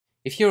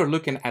If you're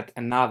looking at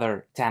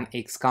another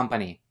 10x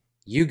company,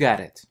 you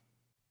got it.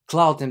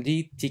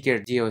 CloudMD, ticker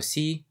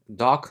DOC.V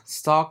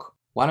stock,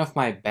 one of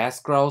my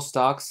best growth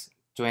stocks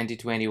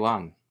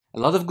 2021. A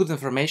lot of good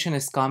information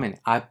is coming,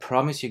 I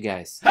promise you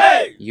guys.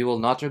 Hey! You will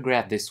not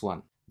regret this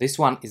one. This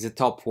one is a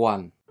top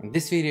one. In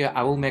this video,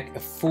 I will make a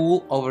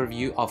full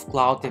overview of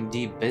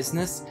CloudMD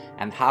business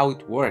and how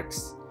it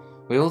works.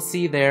 We will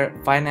see their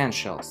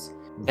financials.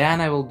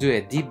 Then I will do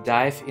a deep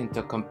dive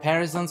into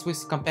comparisons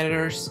with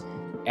competitors.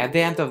 At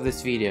the end of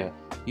this video,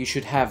 you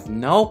should have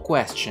no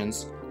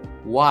questions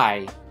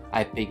why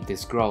I picked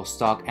this growth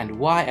stock and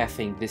why I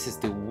think this is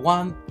the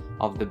one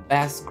of the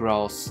best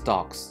growth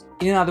stocks.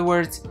 In other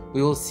words,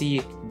 we will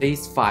see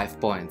these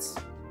 5 points.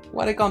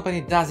 What a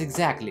company does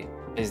exactly,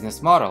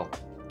 business model,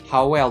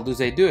 how well do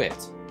they do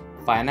it,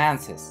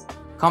 finances,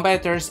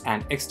 competitors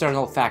and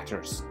external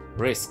factors,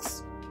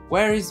 risks.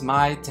 Where is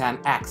my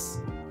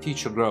 10x,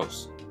 future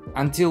growth,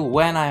 until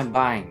when I am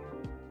buying,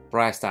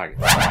 price target.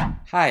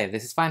 Hi,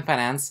 this is Fine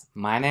Finance,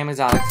 my name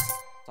is Alex.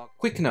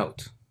 Quick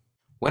note,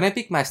 when I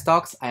pick my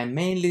stocks, I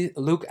mainly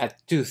look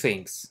at two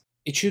things.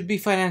 It should be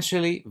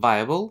financially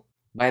viable.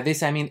 By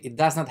this I mean it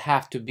does not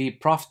have to be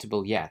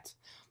profitable yet,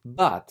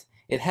 but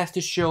it has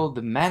to show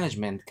the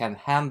management can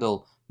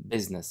handle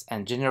business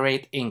and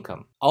generate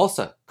income.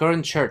 Also,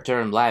 current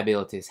short-term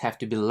liabilities have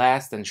to be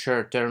less than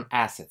short-term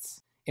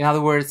assets. In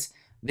other words,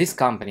 this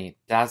company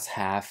does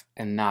have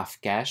enough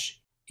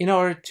cash in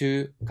order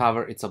to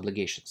cover its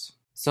obligations.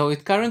 So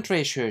its current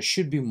ratio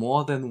should be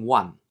more than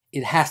 1.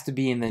 It has to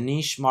be in a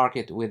niche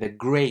market with a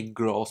great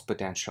growth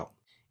potential.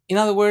 In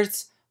other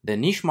words, the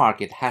niche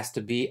market has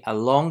to be a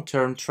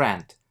long-term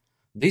trend.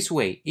 This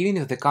way, even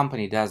if the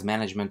company does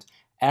management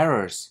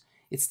errors,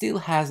 it still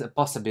has a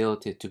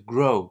possibility to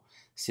grow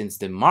since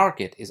the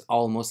market is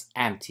almost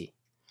empty.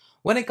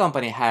 When a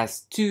company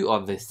has two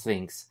of these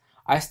things,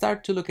 I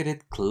start to look at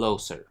it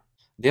closer.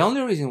 The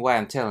only reason why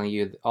I'm telling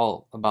you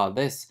all about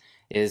this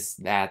is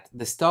that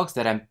the stocks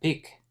that I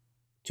pick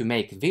to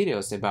make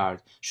videos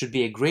about should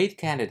be a great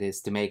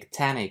candidates to make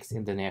 10x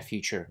in the near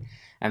future,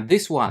 and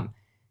this one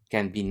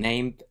can be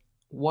named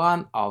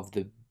one of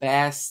the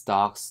best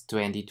stocks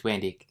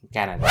 2020 in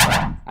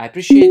Canada. I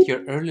appreciate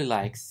your early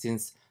likes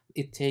since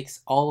it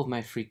takes all of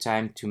my free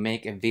time to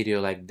make a video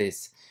like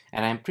this,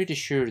 and I'm pretty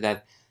sure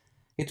that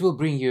it will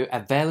bring you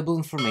valuable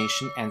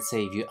information and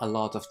save you a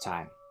lot of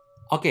time.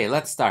 Okay,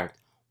 let's start.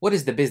 What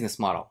is the business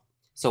model?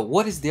 So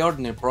what is the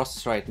ordinary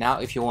process right now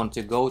if you want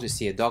to go to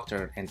see a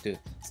doctor and to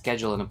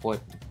schedule an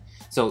appointment?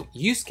 So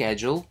you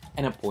schedule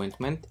an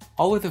appointment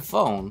over the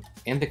phone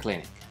in the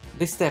clinic.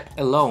 This step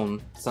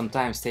alone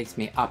sometimes takes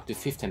me up to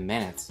 15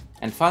 minutes.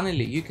 And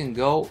finally, you can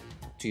go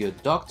to your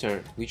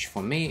doctor, which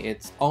for me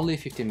it's only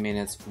 15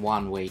 minutes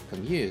one-way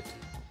commute.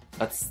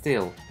 But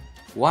still,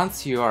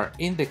 once you are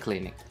in the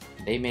clinic,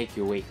 they make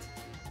you wait.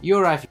 You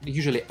arrive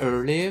usually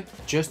early,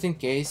 just in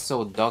case,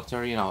 so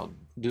doctor,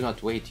 do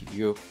not wait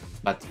you,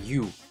 but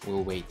you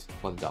will wait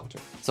for the doctor.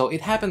 So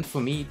it happened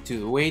for me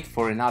to wait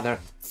for another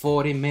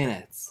 40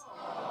 minutes.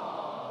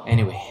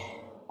 Anyway,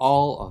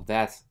 all of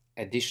that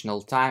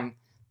additional time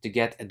to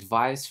get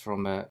advice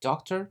from a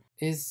doctor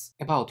is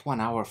about 1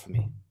 hour for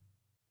me.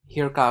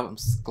 Here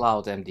comes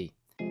CloudMD.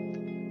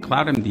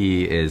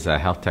 CloudMD is a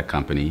health tech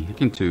company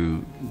looking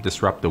to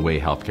disrupt the way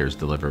healthcare is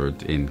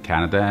delivered in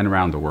Canada and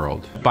around the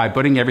world. By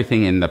putting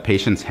everything in the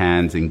patient's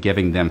hands and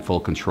giving them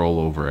full control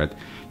over it,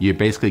 you're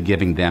basically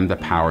giving them the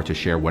power to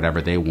share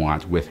whatever they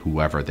want with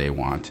whoever they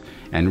want.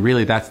 And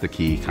really that's the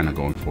key kind of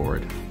going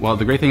forward. Well,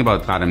 the great thing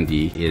about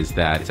CloudMD is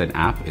that it's an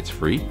app, it's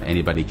free.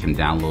 Anybody can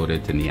download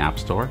it in the App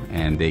Store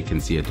and they can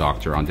see a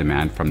doctor on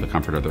demand from the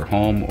comfort of their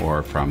home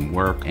or from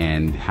work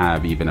and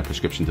have even a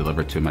prescription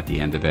delivered to them at the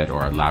end of it,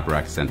 or a lab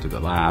rec sent to the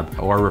lab,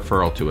 or a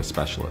referral to a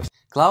specialist.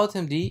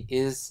 CloudMD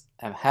is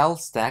a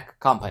health tech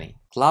company.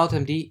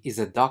 CloudMD is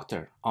a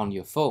doctor on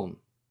your phone.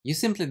 You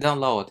simply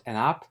download an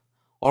app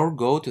or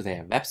go to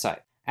their website.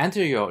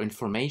 Enter your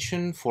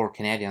information. For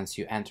Canadians,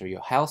 you enter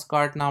your health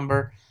card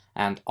number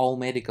and all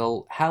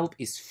medical help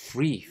is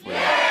free for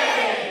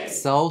you.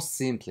 So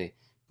simply,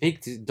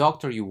 pick the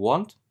doctor you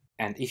want,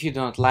 and if you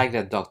don't like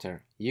that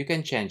doctor, you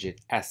can change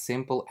it as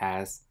simple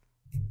as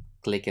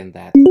clicking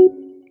that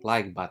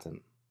like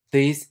button.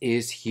 This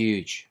is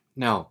huge.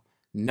 No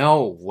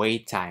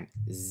wait time.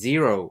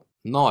 Zero.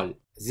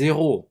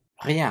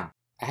 Rien.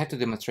 I have to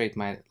demonstrate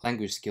my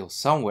language skills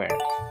somewhere.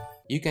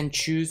 You can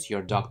choose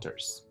your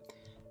doctors.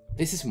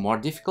 This is more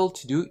difficult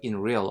to do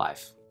in real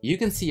life. You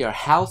can see your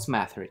health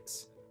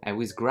metrics and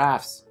with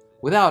graphs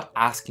without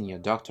asking your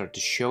doctor to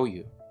show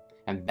you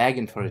and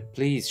begging for it.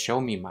 Please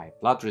show me my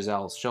blood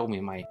results, show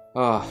me my...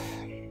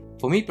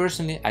 For me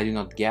personally, I do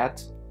not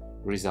get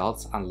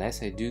results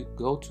unless I do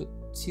go to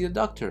see the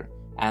doctor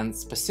and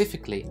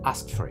specifically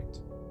ask for it.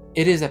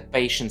 It is a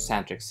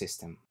patient-centric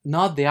system,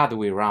 not the other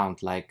way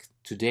around like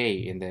today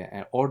in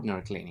the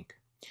ordinary clinic.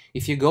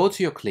 If you go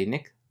to your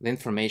clinic, the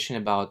information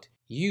about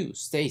you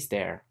stays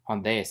there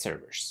on their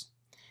servers.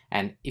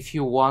 And if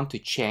you want to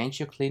change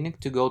your clinic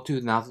to go to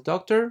another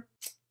doctor,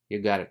 you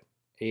got it.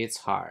 It's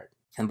hard.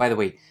 And by the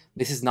way,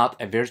 this is not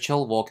a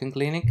virtual walk-in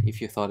clinic,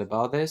 if you thought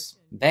about this.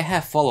 They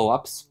have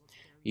follow-ups.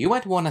 You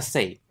might want to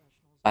say,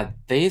 but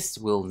this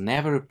will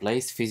never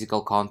replace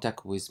physical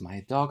contact with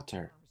my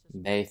doctor.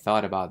 They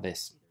thought about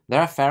this. There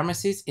are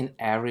pharmacies in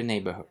every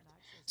neighborhood,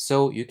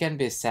 so you can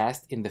be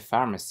assessed in the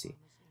pharmacy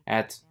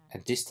at a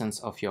distance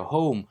of your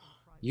home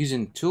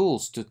using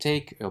tools to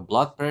take your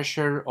blood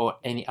pressure or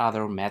any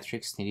other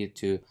metrics needed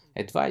to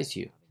advise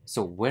you.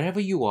 So wherever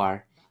you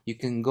are, you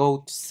can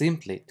go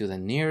simply to the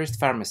nearest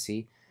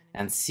pharmacy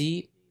and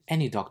see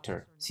any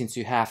doctor, since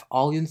you have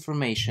all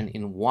information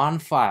in one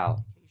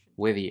file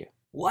with you.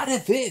 What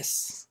is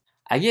this?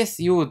 I guess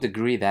you would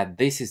agree that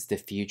this is the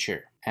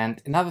future.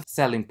 And another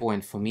selling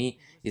point for me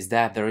is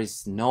that there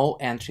is no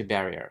entry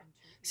barrier,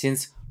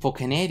 since for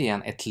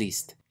Canadian at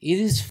least, it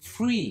is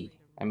free.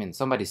 I mean,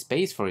 somebody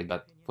pays for it,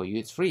 but for you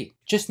it's free.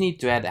 Just need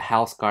to add a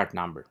health card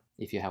number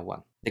if you have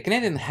one. The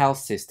Canadian health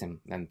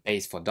system then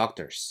pays for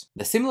doctors.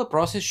 The similar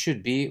process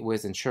should be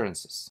with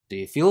insurances. Do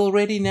you feel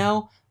already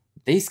now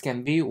this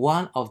can be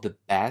one of the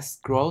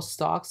best growth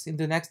stocks in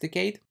the next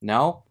decade?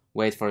 No?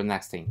 Wait for the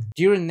next thing.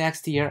 During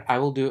next year, I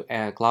will do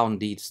a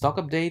CloudMD stock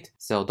update,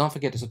 so don't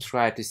forget to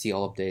subscribe to see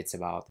all updates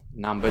about.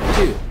 Number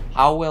 2.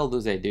 How well do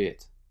they do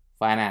it?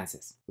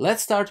 Finances.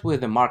 Let's start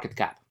with the market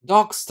cap.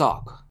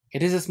 DOC.V.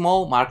 It is a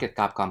small market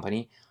cap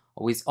company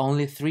with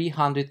only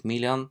 300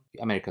 million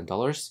American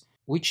dollars,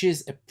 which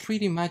is a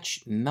pretty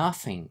much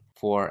nothing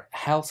for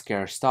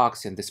healthcare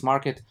stocks in this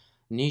market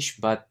niche,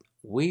 but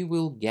we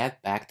will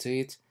get back to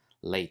it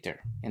later.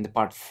 In the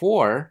part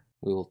 4,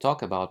 we will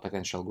talk about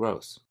potential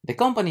growth. The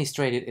company is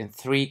traded in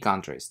 3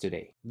 countries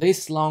today.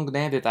 This long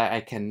name that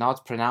I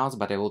cannot pronounce,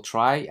 but I will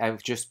try.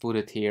 I've just put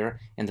it here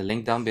in the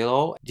link down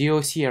below.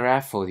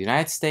 DOCRF for the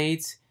United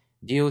States,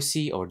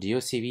 DOC or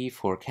DOC.V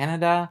for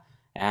Canada,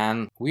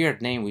 and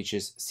weird name which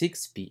is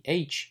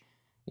 6PH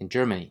in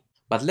Germany.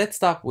 But let's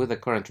start with the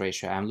current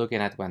ratio I'm looking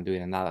at when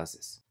doing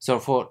analysis. So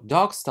for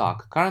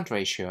DOC current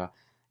ratio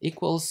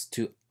equals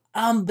to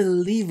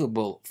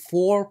unbelievable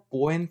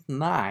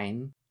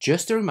 4.9.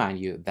 Just to remind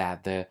you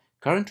that the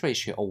current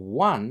ratio of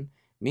 1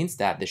 means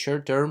that the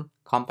short-term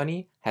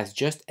company has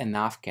just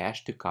enough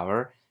cash to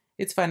cover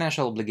its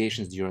financial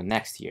obligations during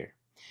next year.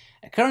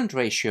 A current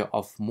ratio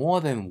of more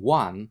than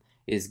 1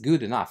 is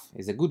good enough,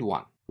 is a good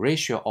one.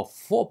 Ratio of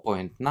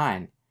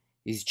 4.9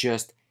 is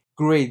just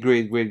great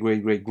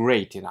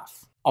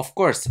enough. Of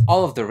course,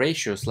 all of the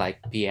ratios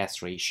like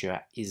PS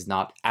ratio is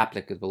not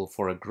applicable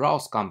for a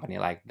growth company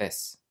like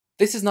this.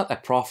 This is not a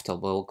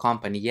profitable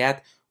company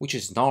yet, which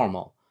is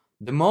normal.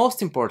 The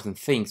most important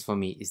things for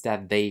me is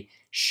that they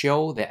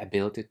show the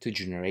ability to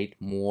generate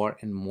more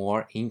and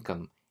more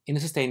income in a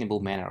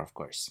sustainable manner, of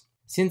course.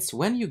 Since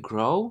when you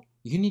grow,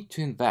 you need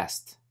to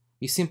invest.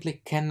 You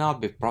simply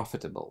cannot be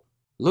profitable.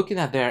 Looking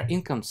at their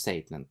income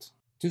statement,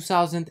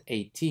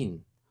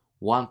 2018,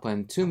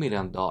 $1.2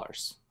 million,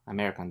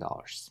 American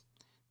dollars.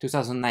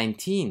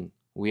 2019,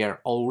 we are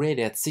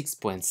already at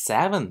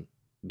 $6.7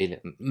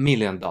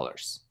 million.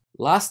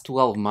 Last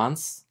 12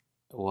 months,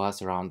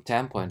 was around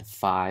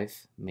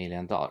 $10.5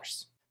 million.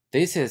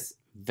 This is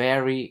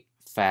very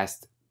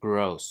fast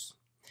growth.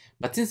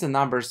 But since the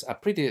numbers are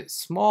pretty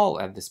small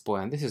at this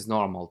point, this is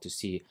normal to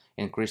see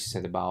increases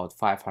at about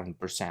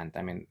 500%.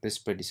 I mean, this is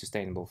pretty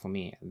sustainable for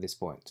me at this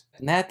point.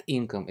 Net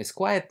income is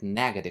quite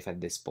negative at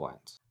this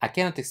point. I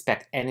cannot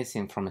expect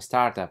anything from a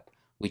startup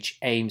which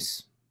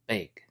aims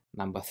big.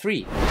 Number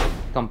 3,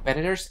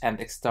 competitors and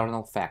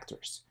external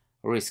factors.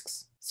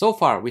 Risks. So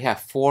far, we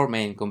have 4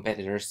 main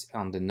competitors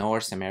on the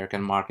North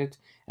American market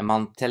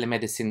among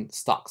telemedicine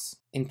stocks.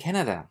 In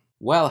Canada,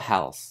 WELL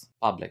Health,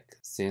 public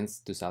since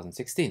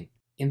 2016.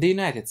 In the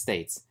United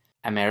States,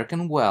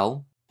 American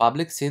Well,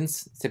 public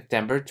since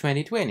September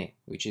 2020,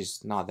 which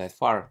is not that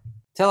far.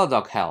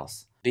 TelaDoc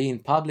Health, being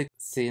public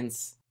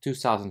since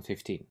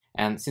 2015.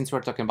 And since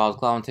we're talking about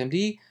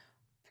CloudMD,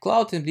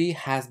 CloudMD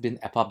has been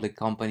a public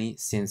company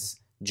since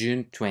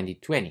June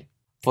 2020.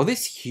 For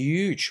this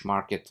huge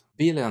market,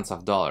 billions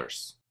of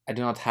dollars, I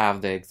do not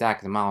have the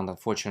exact amount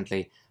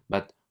unfortunately,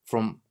 but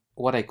from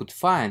what I could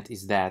find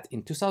is that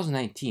in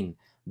 2019,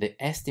 the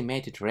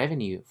estimated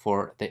revenue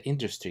for the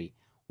industry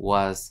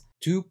was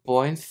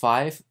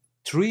 2.5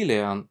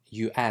 trillion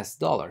US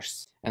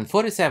dollars, and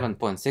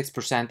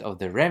 47.6% of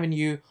the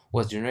revenue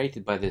was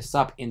generated by the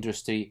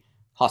sub-industry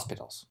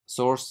hospitals.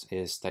 Source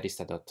is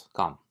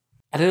Statista.com.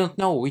 I don't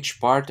know which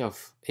part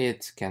of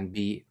it can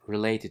be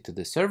related to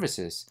the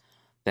services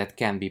that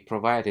can be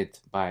provided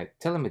by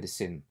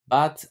telemedicine,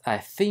 but I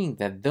think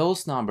that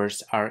those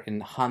numbers are in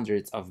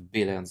hundreds of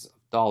billions of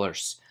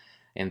dollars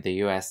in the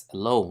US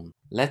alone.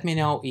 Let me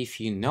know if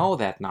you know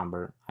that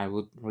number, I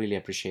would really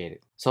appreciate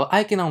it. So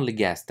I can only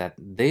guess that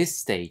this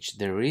stage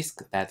the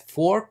risk that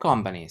 4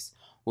 companies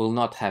will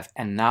not have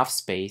enough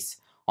space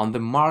on the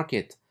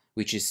market,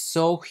 which is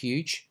so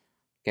huge,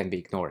 can be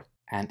ignored.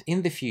 And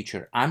in the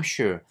future, I'm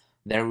sure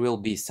there will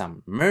be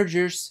some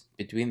mergers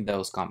between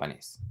those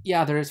companies.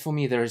 Yeah, for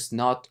me, there is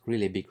not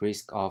really a big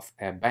risk of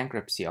a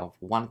bankruptcy of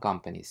one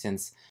company,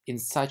 since in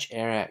such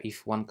era,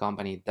 if one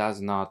company does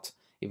not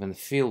even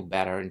feel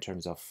better in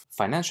terms of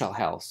financial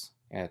health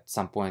at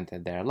some point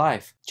in their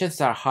life,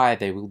 chances are high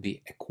they will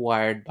be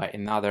acquired by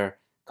another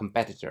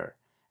competitor.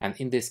 And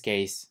in this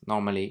case,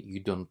 normally you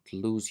don't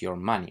lose your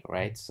money,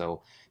 right?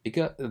 So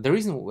because the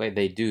reason why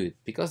they do it,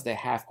 because they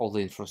have all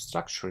the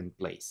infrastructure in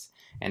place.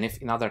 And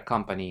if another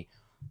company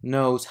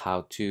knows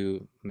how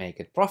to make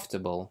it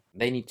profitable,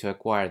 they need to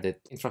acquire the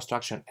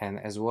infrastructure and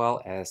as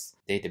well as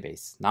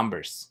database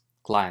numbers,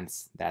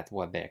 clients, that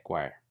what they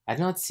acquire. I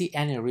do not see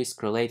any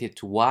risk related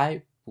to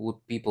why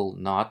would people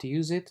not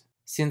use it,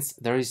 since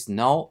there is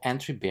no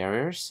entry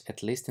barriers,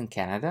 at least in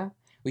Canada,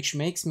 which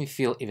makes me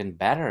feel even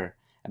better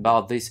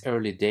about these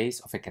early days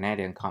of a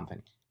Canadian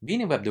company.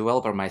 Being a web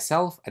developer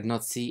myself, I do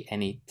not see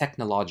any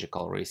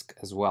technological risk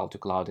as well to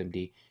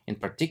CloudMD. In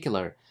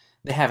particular,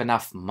 they have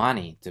enough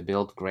money to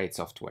build great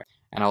software.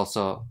 And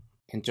also,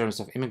 in terms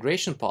of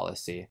immigration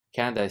policy,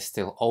 Canada is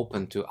still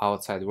open to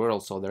outside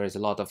world, so there is a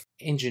lot of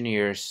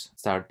engineers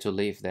start to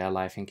live their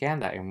life in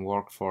Canada and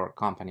work for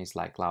companies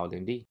like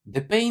CloudMD.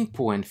 The pain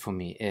point for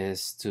me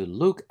is to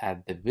look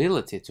at the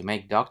ability to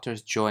make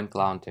doctors join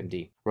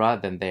CloudMD rather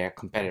than their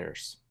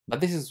competitors. But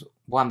this is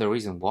one of the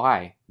reasons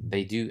why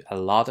they do a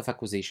lot of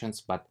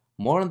acquisitions, but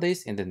more on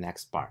this in the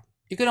next part.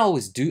 You can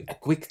always do a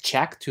quick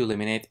check to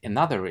eliminate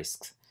another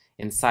risk,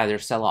 insider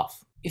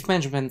sell-off. If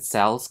management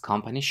sells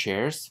company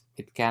shares,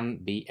 it can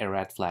be a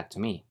red flag to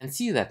me. And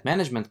see that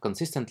management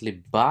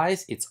consistently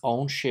buys its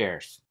own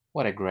shares.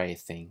 What a great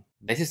thing.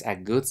 This is a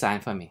good sign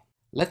for me.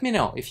 Let me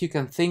know if you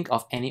can think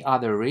of any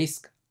other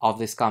risk of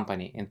this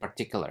company in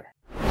particular.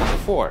 Number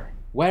 4.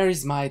 Where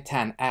is my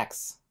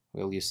 10x,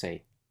 will you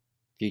say?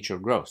 Future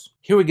growth.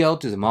 Here we go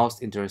to the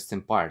most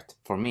interesting part,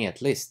 for me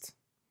at least.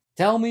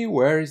 Tell me,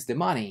 where is the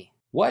money?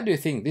 Why do you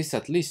think this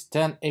at least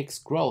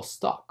 10x growth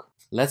stock?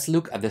 Let's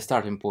look at the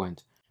starting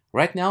point.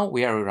 Right now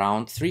we are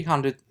around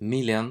 $300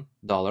 million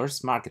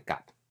market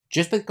cap,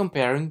 just by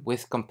comparing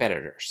with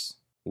competitors.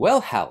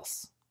 Well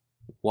Health,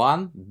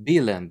 $1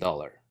 billion.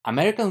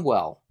 American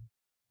Well,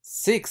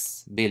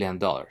 $6 billion.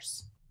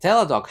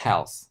 TelaDoc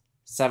Health,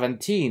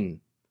 $17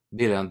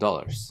 billion.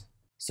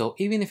 So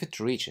even if it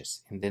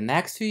reaches in the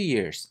next few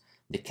years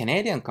the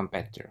Canadian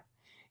competitor,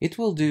 it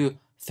will do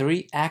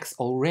 3x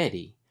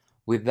already,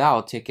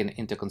 without taking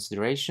into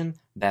consideration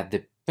that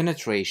the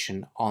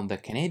penetration on the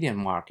Canadian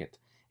market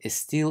is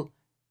still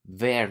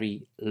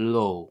very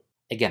low.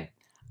 Again,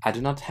 I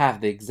do not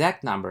have the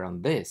exact number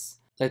on this.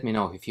 Let me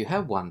know if you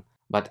have one,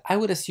 but I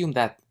would assume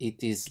that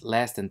it is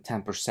less than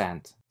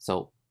 10%,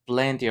 so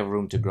plenty of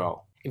room to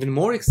grow. Even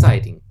more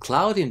exciting,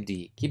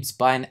 CloudMD keeps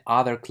buying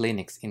other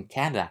clinics in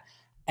Canada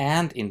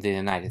and in the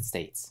United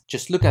States.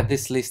 Just look at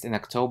this list in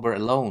October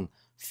alone,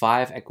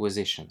 5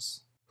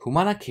 acquisitions.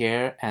 Humana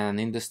Care, an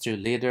industry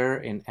leader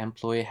in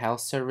employee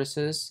health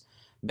services,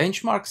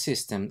 Benchmark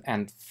System,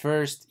 and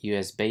first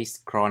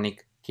US-based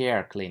chronic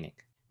care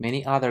clinic.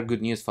 Many other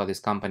good news for this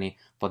company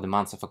for the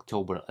month of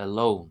October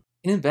alone.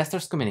 In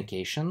investors'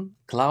 communication,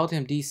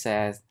 CloudMD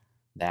says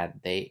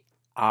that they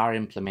are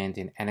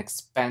implementing an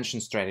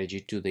expansion strategy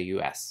to the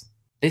US.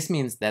 This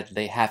means that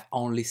they have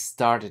only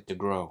started to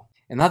grow.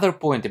 Another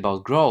point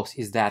about growth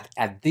is that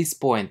at this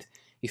point,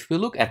 if we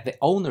look at the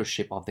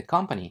ownership of the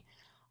company,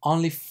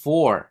 only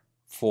four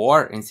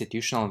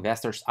institutional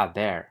investors are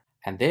there,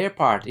 and their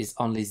part is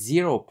only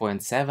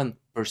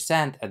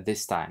 0.7% at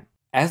this time.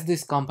 As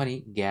this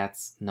company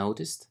gets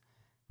noticed,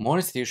 more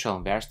institutional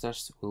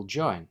investors will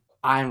join.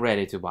 I'm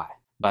ready to buy,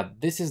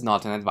 but this is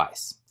not an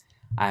advice.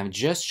 I'm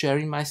just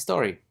sharing my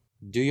story.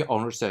 Do your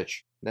own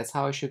research. That's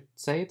how I should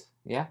say it?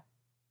 Yeah?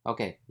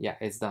 Okay, yeah,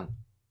 it's done.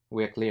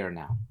 We're clear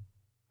now.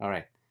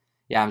 Alright.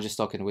 Yeah, I'm just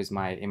talking with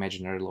my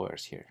imaginary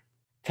lawyers here.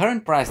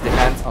 Current price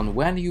depends on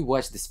when you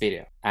watch this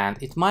video,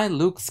 and it might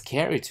look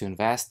scary to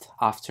invest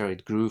after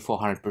it grew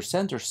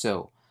 400% or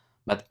so,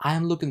 but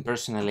I'm looking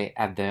personally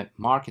at the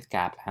market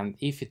cap, and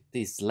if it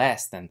is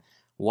less than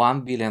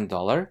 $1 billion,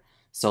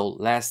 so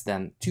less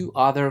than 2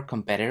 other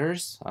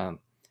competitors,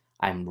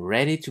 I'm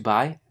ready to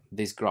buy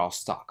this growth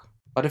stock.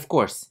 But of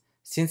course,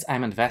 since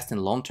I'm investing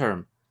long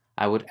term,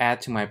 I would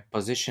add to my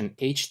position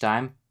each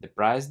time the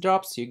price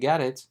drops, you get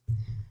it,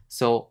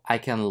 so I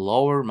can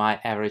lower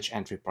my average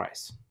entry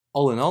price.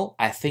 All in all,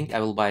 I think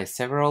I will buy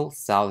several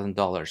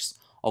 $1,000s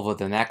over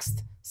the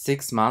next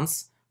 6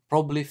 months,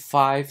 probably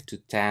 5 to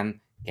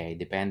 10k,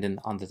 depending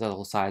on the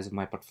total size of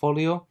my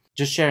portfolio.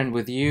 Just sharing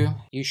with you,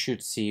 you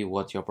should see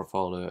what your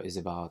portfolio is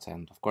about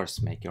and of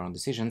course make your own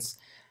decisions.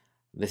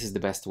 This is the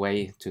best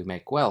way to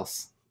make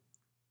wealth.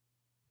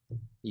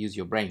 Use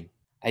your brain.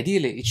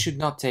 Ideally, it should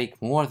not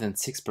take more than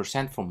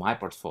 6% from my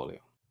portfolio.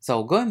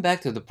 So going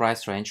back to the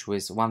price range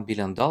with $1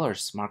 billion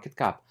market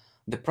cap,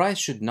 the price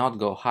should not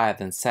go higher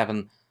than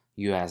 $7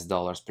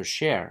 per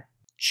share,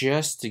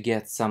 just to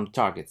get some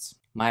targets.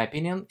 My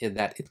opinion is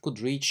that it could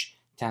reach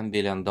 $10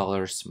 billion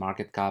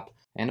market cap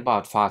in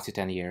about 5 to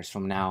 10 years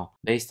from now,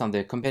 based on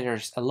the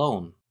competitors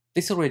alone.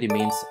 This already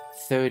means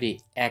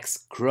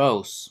 30x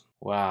growth.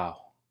 Wow.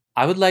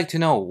 I would like to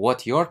know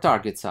what your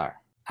targets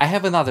are. I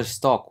have another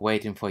stock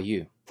waiting for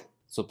you.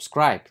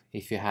 Subscribe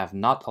if you have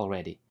not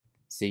already.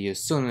 See you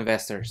soon,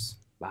 investors.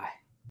 Bye.